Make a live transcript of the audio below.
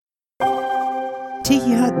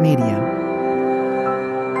Tiki Hut Media.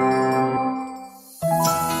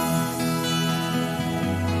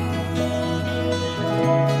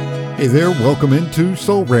 Hey there, welcome into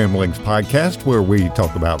Soul Ramblings podcast, where we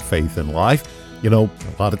talk about faith and life. You know,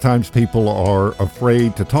 a lot of times people are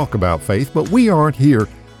afraid to talk about faith, but we aren't here.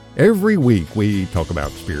 Every week we talk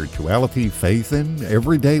about spirituality, faith, and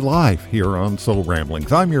everyday life here on Soul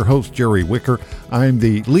Ramblings. I'm your host, Jerry Wicker. I'm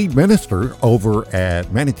the lead minister over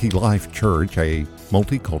at Manatee Life Church, a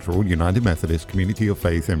multicultural United Methodist community of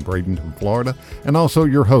faith in Bradenton, Florida, and also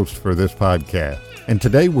your host for this podcast. And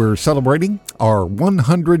today we're celebrating our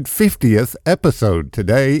 150th episode.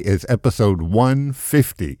 Today is episode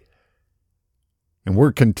 150. And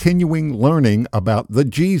we're continuing learning about the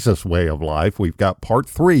Jesus way of life. We've got part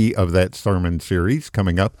 3 of that sermon series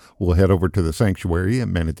coming up. We'll head over to the sanctuary at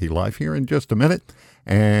Manatee Life here in just a minute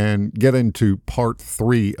and get into part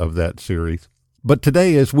 3 of that series. But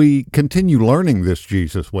today, as we continue learning this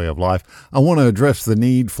Jesus way of life, I want to address the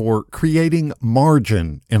need for creating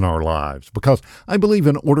margin in our lives, because I believe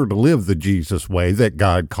in order to live the Jesus way that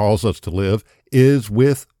God calls us to live is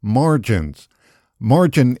with margins.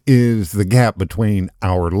 Margin is the gap between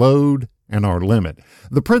our load and our limit.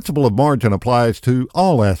 The principle of margin applies to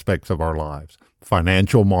all aspects of our lives.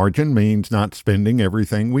 Financial margin means not spending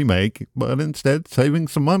everything we make, but instead saving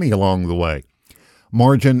some money along the way.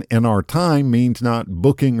 Margin in our time means not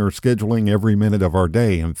booking or scheduling every minute of our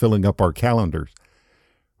day and filling up our calendars.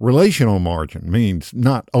 Relational margin means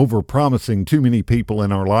not overpromising too many people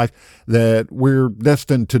in our life that we're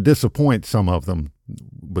destined to disappoint some of them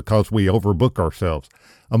because we overbook ourselves.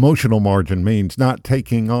 Emotional margin means not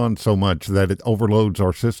taking on so much that it overloads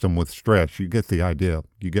our system with stress. You get the idea.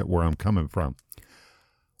 You get where I'm coming from.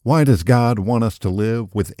 Why does God want us to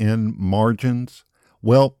live within margins?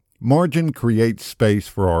 Well, margin creates space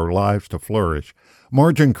for our lives to flourish.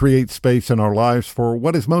 Margin creates space in our lives for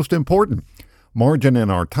what is most important. Margin in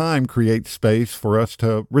our time creates space for us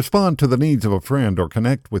to respond to the needs of a friend or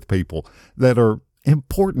connect with people that are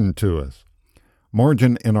important to us.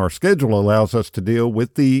 Margin in our schedule allows us to deal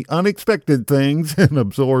with the unexpected things and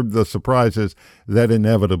absorb the surprises that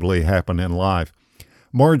inevitably happen in life.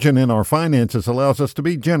 Margin in our finances allows us to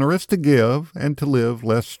be generous, to give, and to live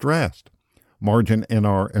less stressed. Margin in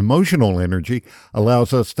our emotional energy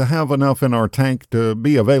allows us to have enough in our tank to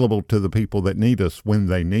be available to the people that need us when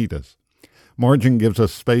they need us. Margin gives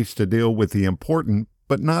us space to deal with the important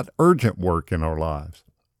but not urgent work in our lives.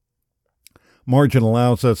 Margin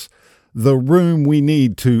allows us the room we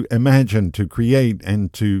need to imagine, to create,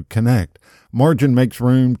 and to connect. Margin makes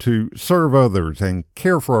room to serve others and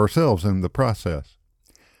care for ourselves in the process.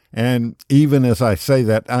 And even as I say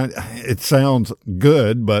that, it sounds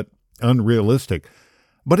good, but unrealistic.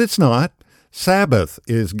 But it's not. Sabbath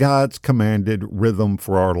is God's commanded rhythm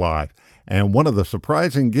for our life. And one of the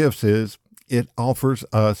surprising gifts is it offers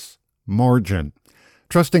us margin.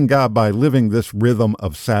 Trusting God by living this rhythm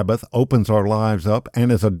of Sabbath opens our lives up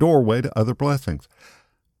and is a doorway to other blessings.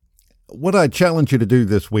 What I challenge you to do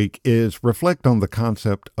this week is reflect on the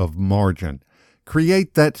concept of margin.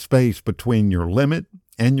 Create that space between your limit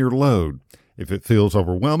and your load. If it feels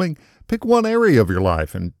overwhelming, pick one area of your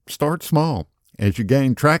life and start small. As you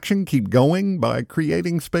gain traction, keep going by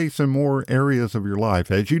creating space in more areas of your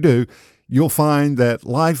life. As you do, you'll find that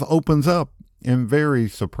life opens up in very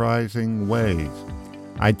surprising ways.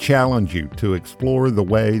 I challenge you to explore the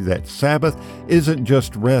way that Sabbath isn't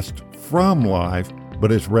just rest from life,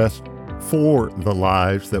 but is rest for the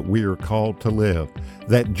lives that we are called to live,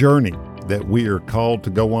 that journey that we are called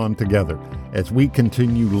to go on together as we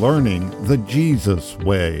continue learning the Jesus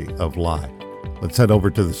way of life. Let's head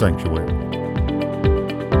over to the sanctuary.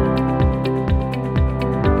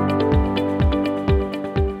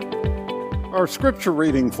 Our scripture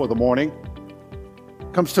reading for the morning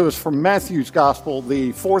comes to us from Matthew's Gospel,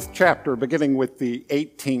 the 4th chapter, beginning with the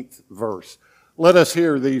 18th verse. Let us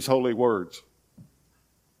hear these holy words.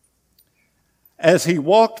 As he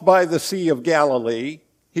walked by the Sea of Galilee,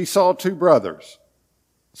 he saw 2 brothers,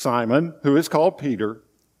 Simon, who is called Peter,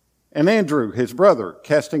 and Andrew, his brother,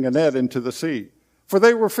 casting a net into the sea, for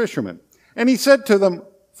they were fishermen. And he said to them,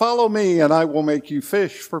 "Follow me, and I will make you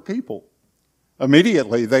fish for people."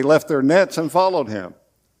 Immediately they left their nets and followed him.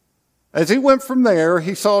 As he went from there,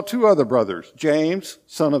 he saw 2 other brothers, James,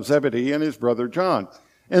 son of Zebedee, and his brother John,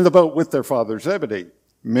 in the boat with their father Zebedee,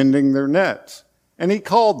 mending their nets. And he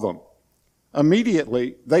called them.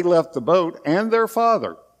 Immediately they left the boat and their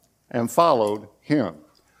father and followed him.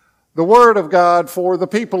 The word of God for the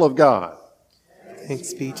people of God.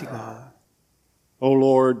 Thanks be to God. O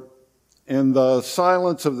Lord, in the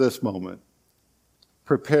silence of this moment,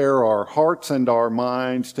 prepare our hearts and our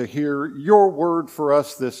minds to hear your word for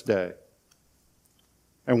us this day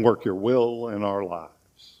and work your will in our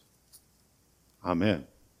lives. Amen.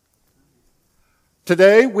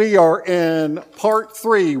 Today we are in part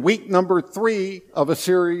 3, week number 3 of a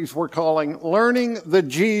series we're calling Learning the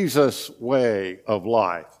Jesus Way of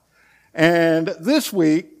Life. And this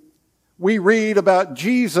week we read about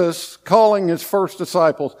Jesus calling his first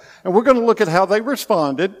disciples. And we're going to look at how they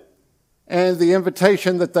responded and the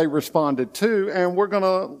invitation that they responded to. And we're going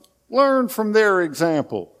to learn from their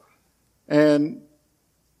example and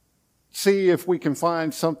see if we can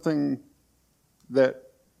find something that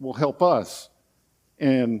will help us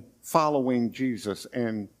in following Jesus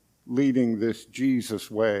and leading this Jesus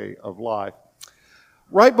way of life.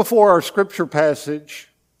 Right before our scripture passage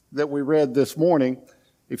that we read this morning,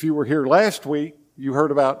 if you were here last week, you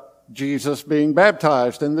heard about Jesus being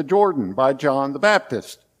baptized in the Jordan by John the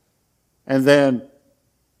Baptist. And then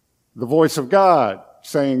the voice of God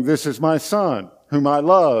saying, "This is my Son, whom I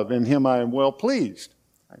love, in him I am well pleased.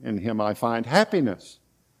 In him I find happiness."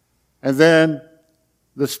 And then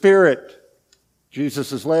the Spirit,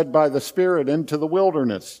 Jesus is led by the Spirit into the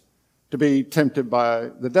wilderness to be tempted by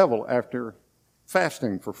the devil after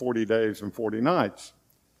fasting for 40 days and 40 nights.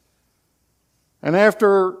 And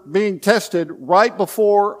after being tested, right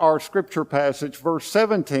before our scripture passage, verse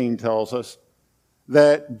 17 tells us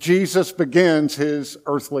that Jesus begins his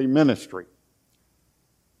earthly ministry.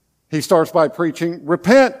 He starts by preaching,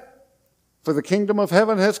 "Repent, for the kingdom of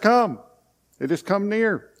heaven has come. It has come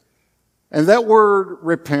near." And that word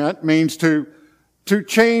repent means to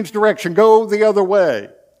change direction, go the other way.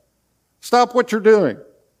 Stop what you're doing.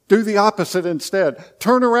 Do the opposite instead.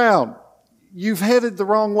 Turn around. You've headed the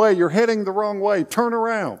wrong way. You're heading the wrong way. Turn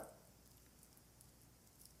around.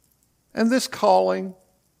 And this calling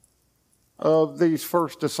of these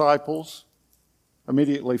first disciples,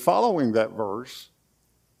 immediately following that verse,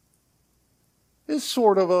 is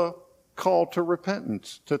sort of a call to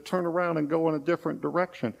repentance, to turn around and go in a different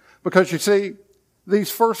direction. Because you see, these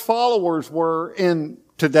first followers were, in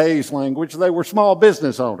today's language, they were small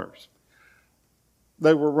business owners.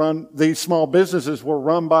 These small businesses were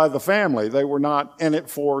run by the family. They were not in it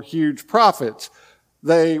for huge profits.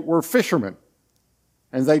 They were fishermen.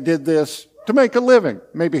 And they did this to make a living,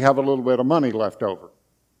 maybe have a little bit of money left over.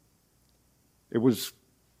 It was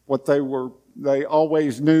what they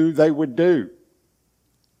always knew they would do.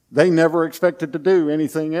 They never expected to do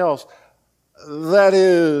anything else. That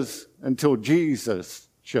is, until Jesus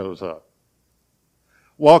shows up.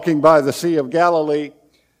 Walking by the Sea of Galilee,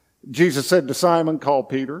 Jesus said to Simon, called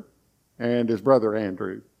Peter, and his brother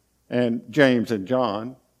Andrew, and James and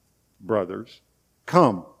John, brothers,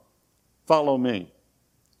 "Come, follow me."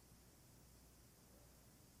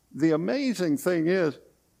 The amazing thing is,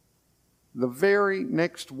 the very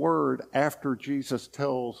next word after Jesus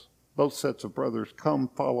tells both sets of brothers, "Come,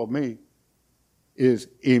 follow me," is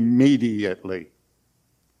immediately.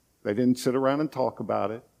 They didn't sit around and talk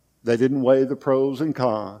about it. They didn't weigh the pros and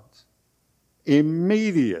cons.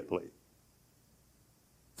 Immediately,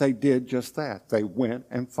 they did just that. They went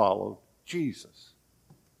and followed Jesus.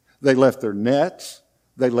 They left their nets.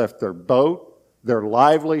 They left their boat, their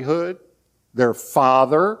livelihood, their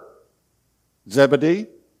father, Zebedee,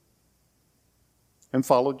 and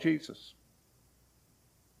followed Jesus.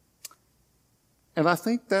 And I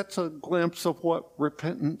think that's a glimpse of what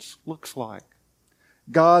repentance looks like.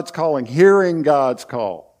 God's calling, hearing God's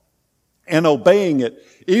call, and obeying it,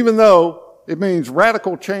 even though it means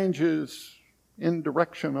radical changes in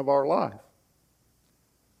direction of our life.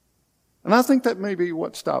 And I think that may be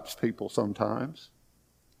what stops people sometimes.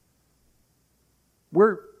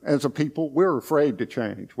 As a people, we're afraid to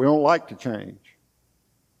change. We don't like to change.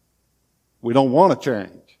 We don't want to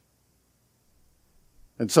change.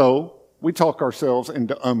 And so we talk ourselves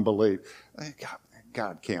into unbelief.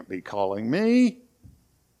 God can't be calling me.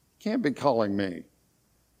 Can't be calling me.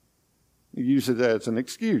 You use it as an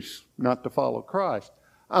excuse not to follow Christ.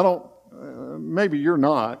 Maybe you're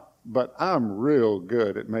not, but I'm real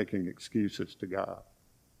good at making excuses to God.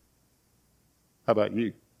 How about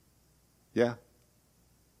you? Yeah?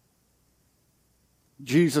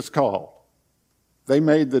 Jesus called. They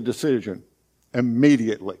made the decision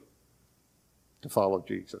immediately to follow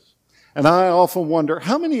Jesus. And I often wonder,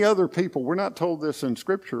 how many other people, we're not told this in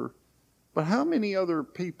Scripture, but how many other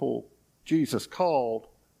people Jesus called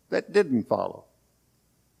that didn't follow?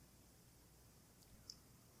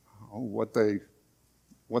 Oh, what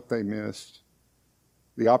they missed,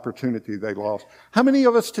 the opportunity they lost. How many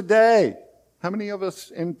of us today, how many of us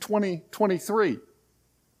in 2023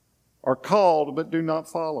 are called but do not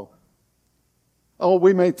follow? Oh,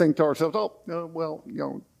 we may think to ourselves,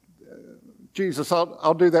 Jesus,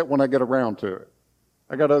 I'll do that when I get around to it.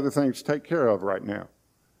 I got other things to take care of right now.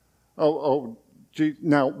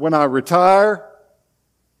 Now when I retire,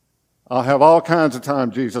 I'll have all kinds of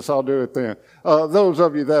time, Jesus. I'll do it then. Those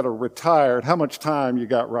of you that are retired, how much time you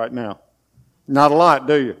got right now? Not a lot,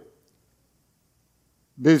 do you?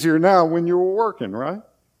 Busier now when you were working, right?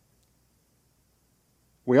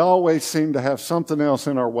 We always seem to have something else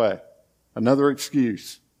in our way. Another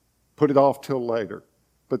excuse. Put it off till later.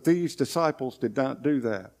 But these disciples did not do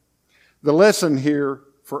that. The lesson here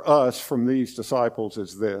for us from these disciples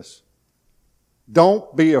is this.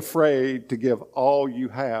 Don't be afraid to give all you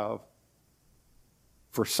have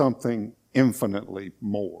for something infinitely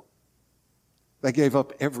more. They gave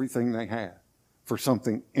up everything they had for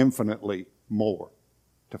something infinitely more,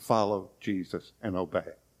 to follow Jesus and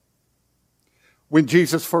obey. When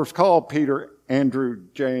Jesus first called Peter, Andrew,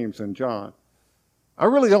 James, and John, I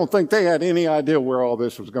really don't think they had any idea where all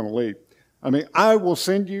this was going to lead. I mean, I will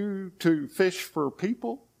send you to fish for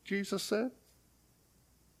people, Jesus said.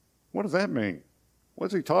 What does that mean?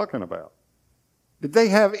 What's he talking about? Did they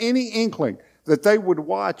have any inkling that they would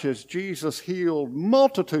watch as Jesus healed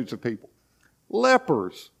multitudes of people?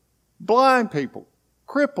 Lepers, blind people,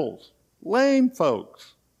 cripples, lame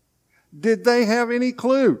folks. Did they have any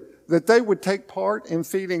clue that they would take part in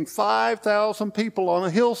feeding 5,000 people on a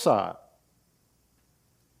hillside?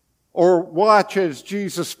 Or watch as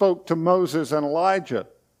Jesus spoke to Moses and Elijah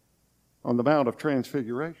on the Mount of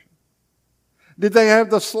Transfiguration? Did they have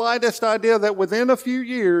the slightest idea that within a few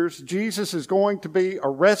years, Jesus is going to be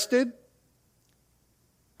arrested,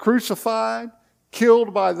 crucified,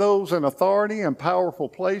 killed by those in authority and powerful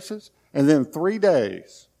places, and then 3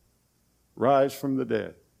 days rise from the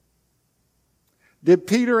dead? Did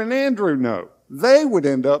Peter and Andrew know they would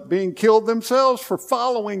end up being killed themselves for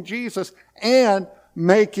following Jesus and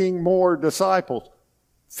making more disciples,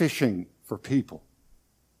 fishing for people?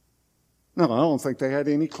 No, I don't think they had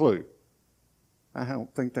any clue. I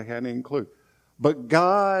don't think they had any clue. But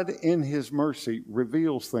God, in His mercy,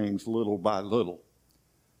 reveals things little by little.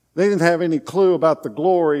 They didn't have any clue about the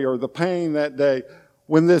glory or the pain that day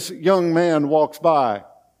when this young man walks by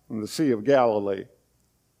on the Sea of Galilee.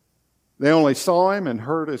 They only saw him and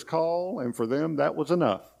heard his call, and for them that was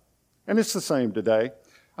enough. And it's the same today.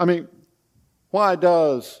 I mean, why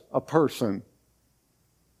does a person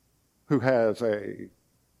who has a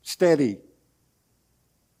steady,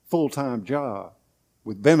 full-time job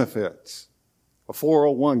with benefits, a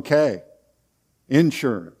 401k,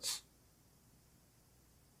 insurance,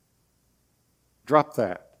 drop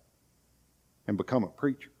that and become a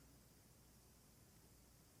preacher?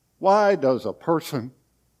 Why does a person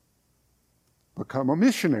become a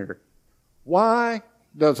missionary? Why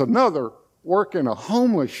does another work in a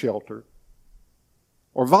homeless shelter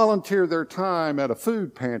or volunteer their time at a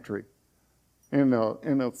food pantry in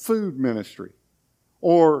a food ministry,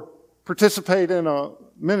 or participate in a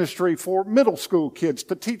ministry for middle school kids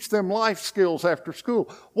to teach them life skills after school?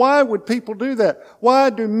 Why would people do that? Why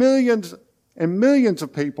do millions and millions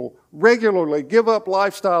of people regularly give up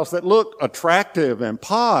lifestyles that look attractive and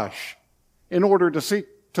posh in order to seek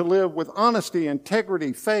to live with honesty,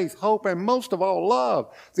 integrity, faith, hope, and most of all,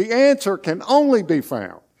 love? The answer can only be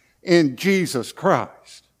found in Jesus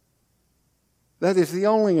Christ. That is the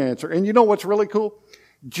only answer. And you know what's really cool?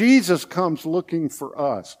 Jesus comes looking for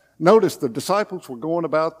us. Notice the disciples were going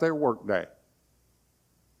about their workday.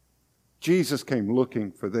 Jesus came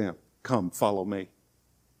looking for them. Come, follow me.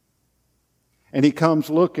 And He comes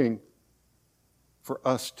looking for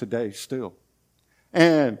us today still.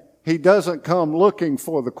 And He doesn't come looking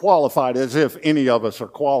for the qualified as if any of us are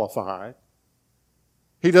qualified.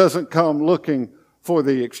 He doesn't come looking for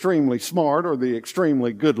the extremely smart or the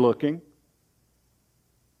extremely good looking.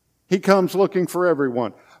 He comes looking for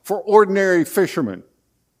everyone. For ordinary fishermen,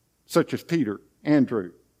 such as Peter,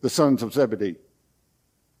 Andrew, the sons of Zebedee.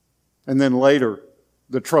 And then later,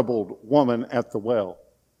 the troubled woman at the well.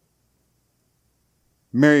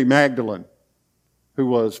 Mary Magdalene, who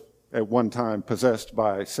was at one time possessed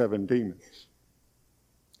by 7 demons.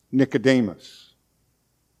 Nicodemus.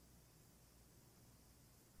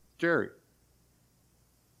 Jerry.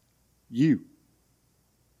 You.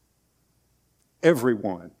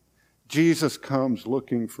 Everyone. Jesus comes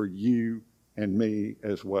looking for you and me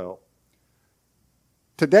as well.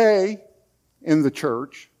 Today, in the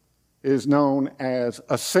church, is known as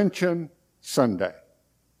Ascension Sunday.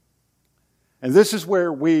 And this is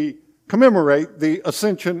where we commemorate the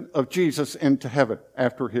ascension of Jesus into heaven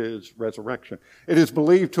after His resurrection. It is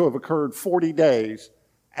believed to have occurred 40 days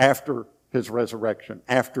after His resurrection,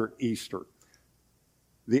 after Easter.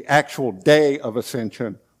 the actual day of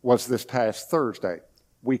ascension was this past Thursday.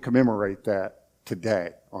 We commemorate that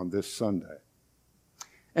today on this Sunday.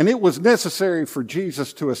 And it was necessary for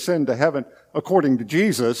Jesus to ascend to heaven, according to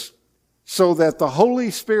Jesus, so that the Holy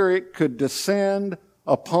Spirit could descend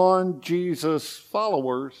upon Jesus'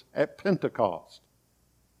 followers at Pentecost.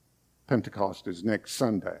 Pentecost is next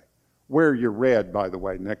Sunday. Wear your red, by the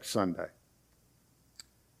way, next Sunday.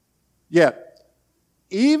 Yet,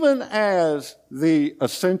 even as the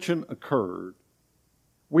ascension occurred,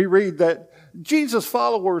 we read that Jesus'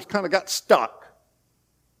 followers kind of got stuck.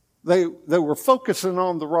 They were focusing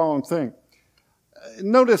on the wrong thing.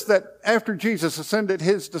 Notice that after Jesus ascended,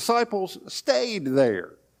 his disciples stayed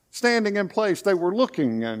there, standing in place. They were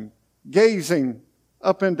looking and gazing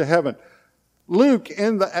up into heaven. Luke,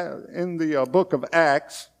 in the book of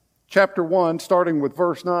Acts, chapter 1, starting with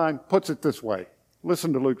verse 9, puts it this way.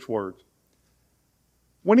 Listen to Luke's words.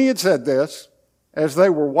 When he had said this, as they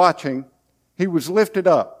were watching, he was lifted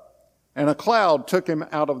up, and a cloud took him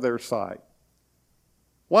out of their sight.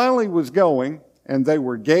 While he was going, and they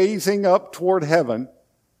were gazing up toward heaven,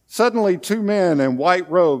 suddenly 2 men in white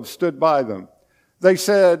robes stood by them. They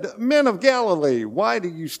said, "Men of Galilee, why do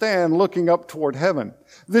you stand looking up toward heaven?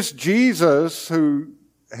 This Jesus who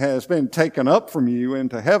has been taken up from you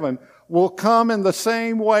into heaven will come in the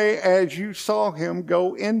same way as you saw him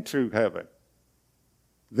go into heaven."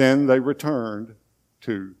 Then they returned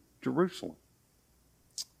to Jerusalem.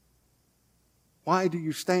 Why do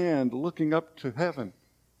you stand looking up to heaven?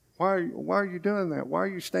 Why are you doing that? Why are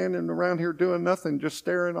you standing around here doing nothing, just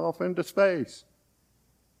staring off into space?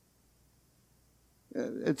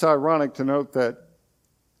 It's ironic to note that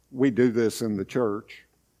we do this in the church.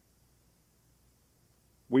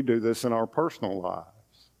 We do this in our personal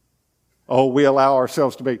lives. Oh, we allow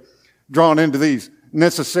ourselves to be drawn into these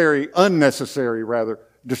unnecessary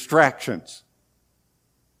distractions.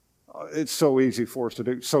 It's so easy for us to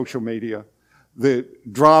do. Social media, the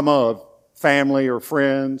drama of family or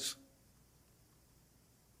friends,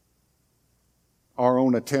 our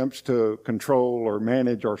own attempts to control or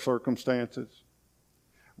manage our circumstances,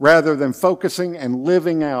 rather than focusing and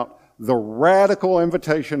living out the radical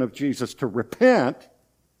invitation of Jesus to repent,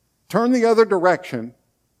 turn the other direction,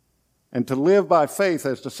 and to live by faith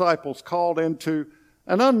as disciples called into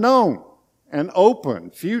an unknown and open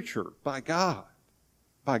future by God,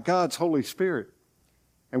 by God's Holy Spirit.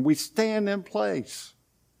 And we stand in place,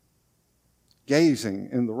 gazing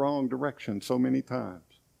in the wrong direction so many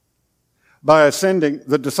times. By ascending,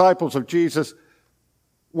 the disciples of Jesus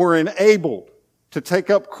were enabled to take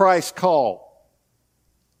up Christ's call,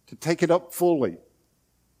 to take it up fully,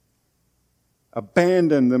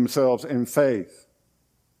 abandon themselves in faith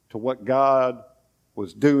to what God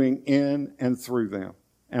was doing in and through them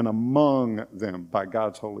and among them by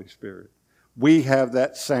God's Holy Spirit. We have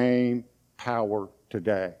that same power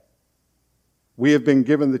today. We have been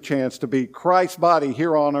given the chance to be Christ's body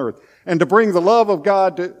here on earth and to bring the love of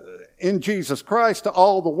God in Jesus Christ to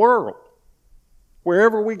all the world.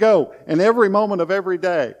 Wherever we go, in every moment of every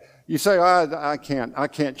day. You say, I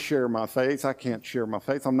can't share my faith. I can't share my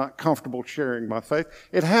faith. I'm not comfortable sharing my faith.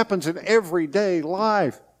 It happens in everyday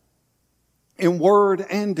life, in word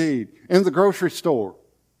and deed, in the grocery store,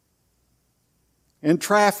 in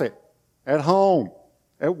traffic, at home,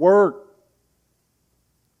 at work,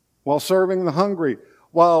 while serving the hungry,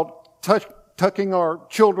 while tucking our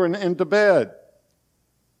children into bed,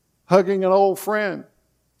 hugging an old friend,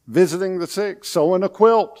 visiting the sick, sewing a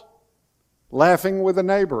quilt, laughing with a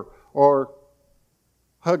neighbor, or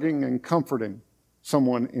hugging and comforting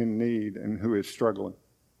someone in need and who is struggling.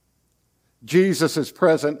 Jesus is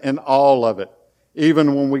present in all of it,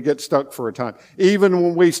 even when we get stuck for a time, even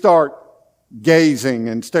when we start gazing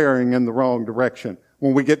and staring in the wrong direction,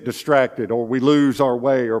 when we get distracted or we lose our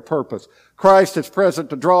way or purpose. Christ is present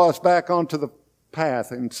to draw us back onto the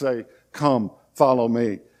path and say, "Come, follow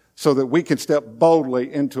me," so that we can step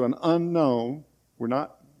boldly into an unknown.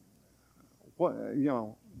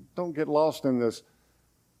 Don't get lost in this.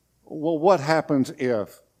 Well, what happens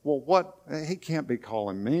if? Well, he can't be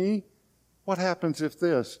calling me. What happens if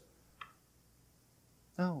this?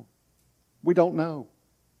 No, we don't know.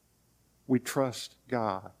 We trust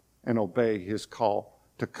God and obey his call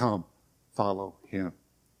to come follow him.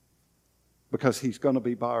 Because he's going to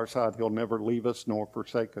be by our side. He'll never leave us nor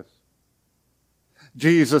forsake us.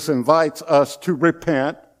 Jesus invites us to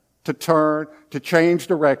repent, to turn, to change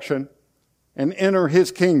direction, and enter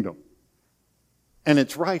his kingdom. And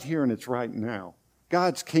it's right here and it's right now.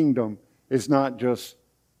 God's kingdom is not just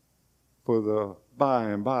for the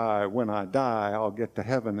by and by, when I die, I'll get to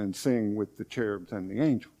heaven and sing with the cherubs and the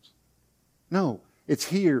angels. No, it's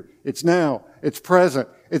here, it's now, it's present,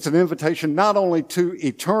 It's an invitation not only to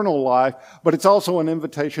eternal life, but it's also an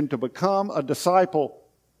invitation to become a disciple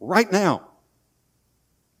right now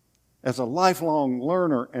as a lifelong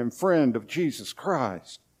learner and friend of Jesus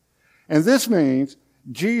Christ. And this means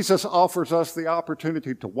Jesus offers us the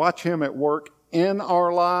opportunity to watch Him at work in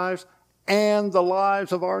our lives and the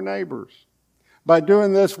lives of our neighbors. By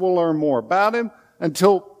doing this, we'll learn more about Him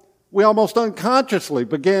until we almost unconsciously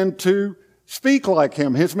begin to speak like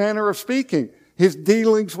Him, His manner of speaking, His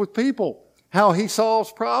dealings with people, how He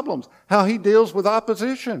solves problems, how He deals with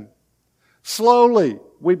opposition. Slowly,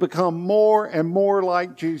 we become more and more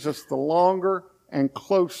like Jesus the longer and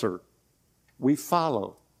closer we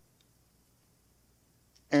follow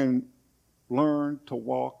and learn to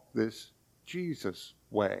walk this Jesus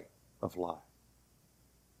way of life.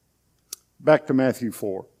 Back to Matthew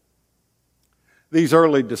 4. These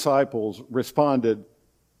early disciples responded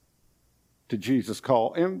to Jesus'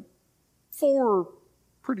 call in 4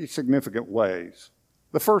 pretty significant ways.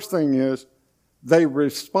 The first thing is they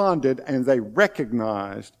responded and they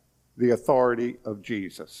recognized the authority of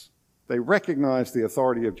Jesus. They recognized the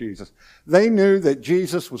authority of Jesus. They knew that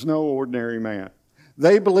Jesus was no ordinary man.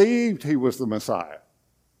 They believed He was the Messiah.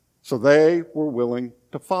 So they were willing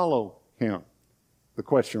to follow Him. The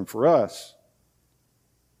question for us,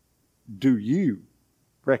 do you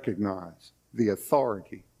recognize the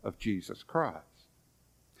authority of Jesus Christ?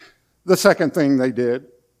 The second thing they did,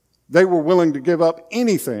 they were willing to give up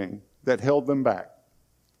anything that held them back.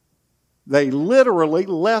 They literally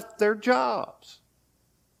left their jobs.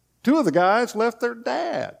 2 of the guys left their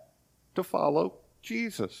dad to follow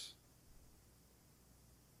Jesus.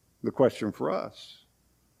 The question for us,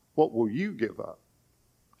 what will you give up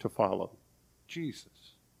to follow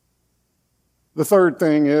Jesus? The third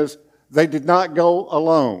thing is they did not go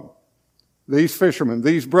alone. These fishermen,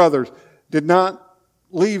 these brothers, did not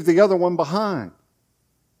leave the other one behind.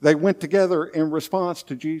 They went together in response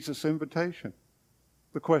to Jesus' invitation.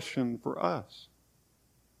 The question for us,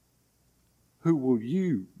 who will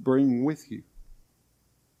you bring with you?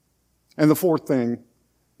 And the fourth thing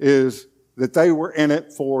is that they were in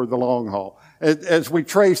it for the long haul. As we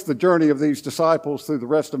trace the journey of these disciples through the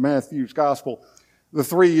rest of Matthew's gospel, the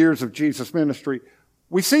 3 years of Jesus' ministry,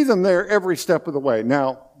 we see them there every step of the way.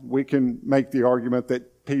 Now, we can make the argument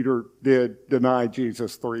that Peter did deny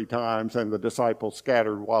Jesus 3 times and the disciples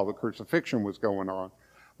scattered while the crucifixion was going on.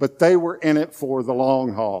 But they were in it for the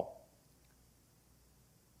long haul.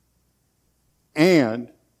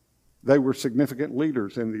 And they were significant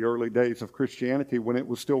leaders in the early days of Christianity when it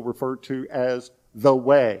was still referred to as the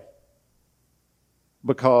way.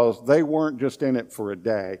 Because they weren't just in it for a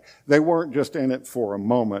day. They weren't just in it for a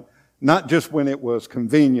moment. Not just when it was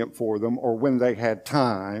convenient for them or when they had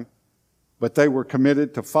time. But they were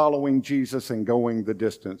committed to following Jesus and going the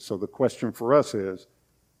distance. So the question for us is,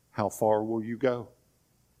 how far will you go?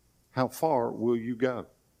 How far will you go?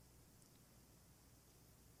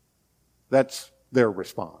 That's their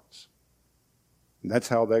response. And that's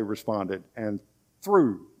how they responded. And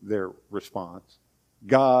through their response,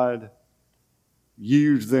 God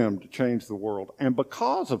used them to change the world. And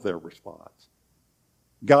because of their response,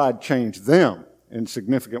 God changed them in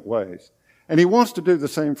significant ways. And He wants to do the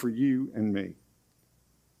same for you and me.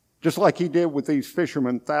 Just like He did with these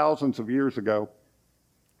fishermen thousands of years ago,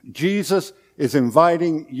 Jesus is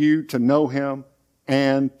inviting you to know Him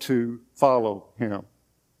and to follow Him.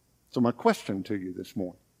 So my question to you this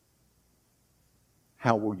morning,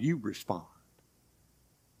 how will you respond?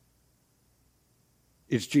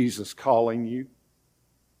 Is Jesus calling you?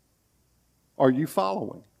 Are you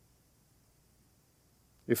following?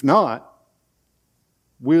 If not,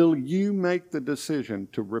 will you make the decision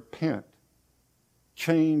to repent,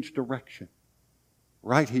 change direction,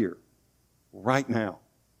 right here, right now?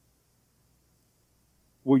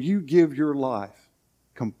 Will you give your life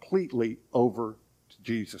completely over to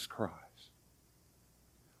Jesus Christ?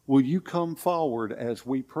 Will you come forward as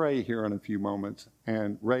we pray here in a few moments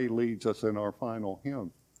and Ray leads us in our final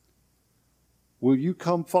hymn? Will you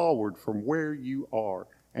come forward from where you are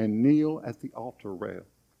and kneel at the altar rail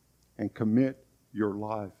and commit your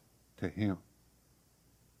life to Him?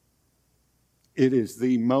 It is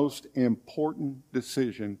the most important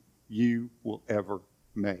decision you will ever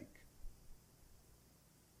make.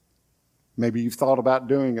 Maybe you've thought about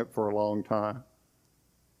doing it for a long time,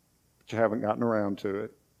 but you haven't gotten around to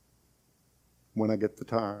it. When I get the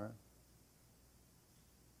time.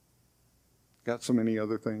 Got so many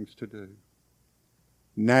other things to do.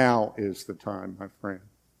 Now is the time, my friend.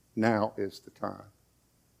 Now is the time.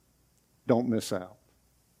 Don't miss out.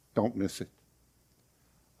 Don't miss it.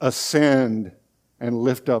 Ascend and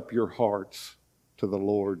lift up your hearts to the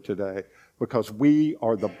Lord today. because we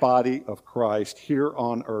are the body of Christ here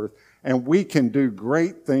on earth, and we can do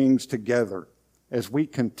great things together as we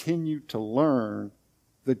continue to learn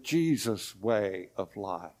the Jesus way of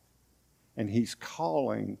life. And He's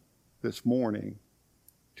calling this morning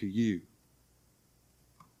to you.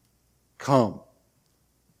 Come,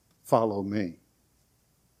 follow me.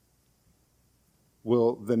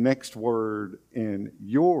 Will the next word in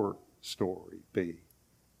your story be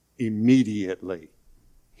immediately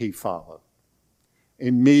he followed?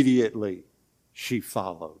 Immediately she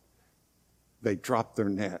followed. They dropped their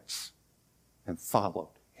nets and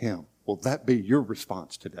followed him. Will that be your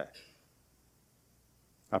response today?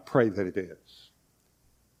 I pray that it is.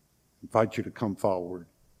 I invite you to come forward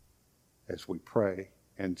as we pray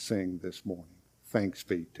and sing this morning. Thanks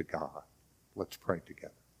be to God. Let's pray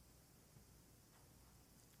together.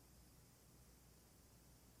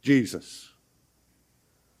 Jesus,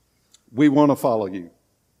 we want to follow you.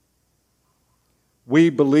 We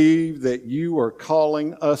believe that you are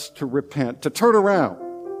calling us to repent, to turn around,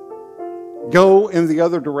 go in the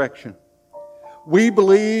other direction. We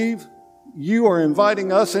believe you are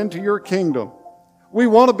inviting us into your kingdom. We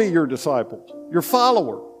want to be your disciples, your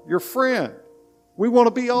follower, your friend. We want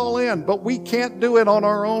to be all in, but we can't do it on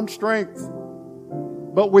our own strength.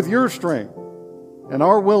 But with your strength and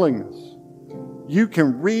our willingness, you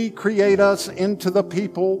can recreate us into the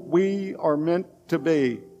people we are meant to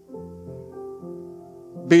be.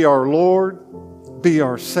 Be our Lord, be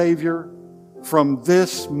our Savior. From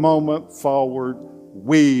this moment forward,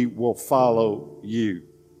 we will follow you.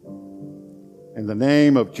 In the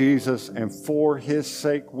name of Jesus and for his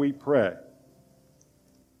sake we pray.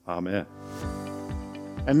 Amen.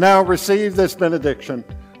 And now receive this benediction.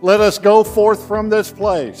 Let us go forth from this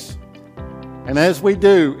place. And as we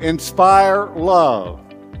do, inspire love,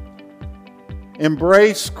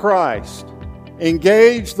 embrace Christ,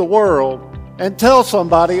 engage the world, and tell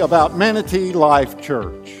somebody about Manatee Life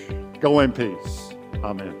Church. Go in peace.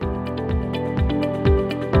 Amen.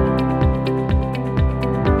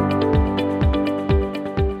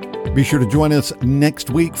 Be sure to join us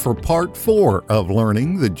next week for part 4 of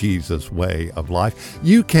Learning the Jesus Way of Life.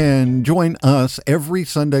 You can join us every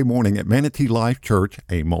Sunday morning at Manatee Life Church,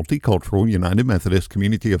 a multicultural United Methodist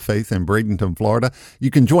community of faith in Bradenton, Florida.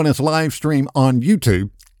 You can join us live stream on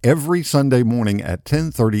YouTube every Sunday morning at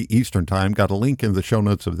 10:30 Eastern Time. Got a link in the show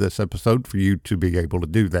notes of this episode for you to be able to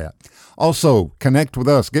do that. Also, connect with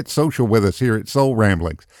us. Get social with us here at Soul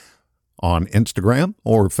Ramblings on Instagram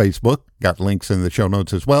or Facebook. Got links in the show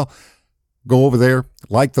notes as well. Go over there,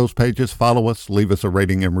 like those pages, follow us, leave us a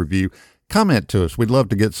rating and review. Comment to us. We'd love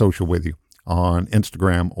to get social with you on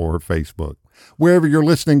Instagram or Facebook. Wherever you're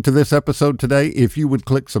listening to this episode today, if you would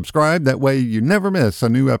click subscribe, that way you never miss a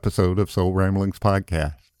new episode of Soul Ramblings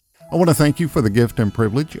Podcast. I want to thank you for the gift and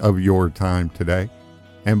privilege of your time today.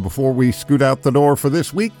 And before we scoot out the door for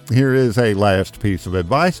this week, here is a last piece of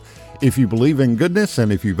advice. If you believe in goodness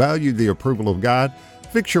and if you value the approval of God,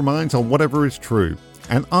 fix your minds on whatever is true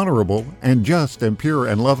and honorable and just and pure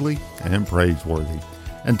and lovely and praiseworthy.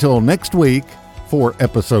 Until next week for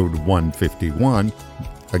episode 151.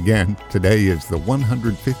 Again, today is the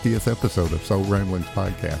 150th episode of Soul Ramblings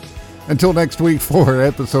Podcast. Until next week for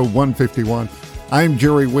episode 151, I'm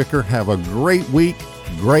Jerry Wicker. Have a great week,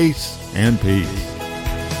 grace and peace.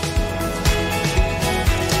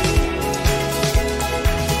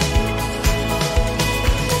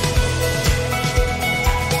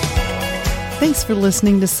 Thanks for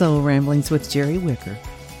listening to Soul Ramblings with Jerry Wicker.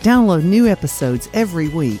 Download new episodes every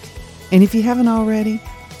week. And if you haven't already,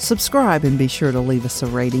 subscribe and be sure to leave us a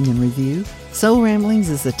rating and review. Soul Ramblings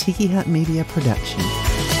is a Tiki Hut Media production.